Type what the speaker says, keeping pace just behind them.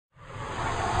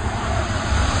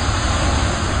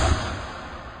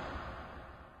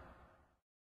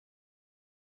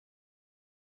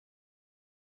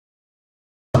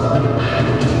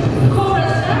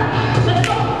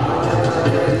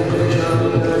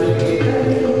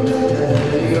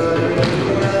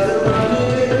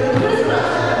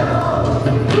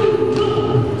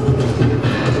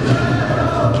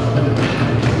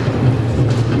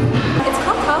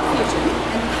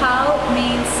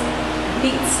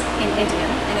in Indian,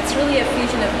 and it's really a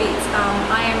fusion of beats.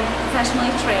 I am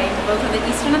professionally trained both on the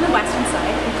Eastern and the Western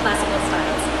side in classical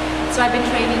styles. So I've been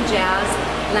trained in jazz,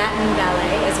 Latin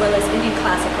ballet, as well as Indian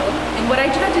classical. And what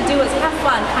I try to do is have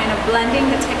fun kind of blending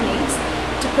the techniques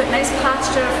to put nice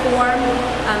posture, form,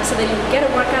 so that you would get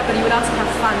a workout, but you would also have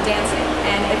fun dancing.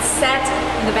 And it's set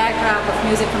in the backdrop of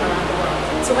music from around the world.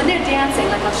 So when they're dancing,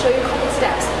 like I'll show you a couple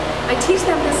steps, I teach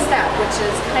them this step, which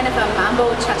is kind of a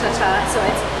mambo cha-cha-cha. So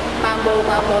it's mambo,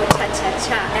 mambo,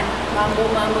 cha-cha-cha, and mambo,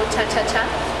 mambo, cha-cha-cha.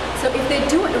 So if they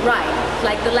do it right,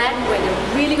 like the Latin way,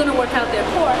 they're really going to work out their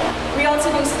core. We also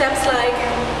do steps like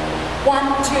 1,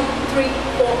 2, 3,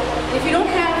 4. If you don't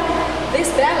have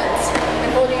this balance and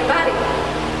holding your body,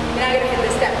 you're not going to hit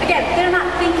this step. Again, they're not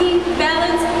thinking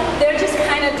balance, they're just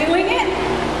kind of doing it.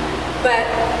 But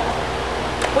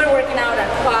we're working out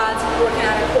our quads, working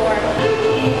out our core.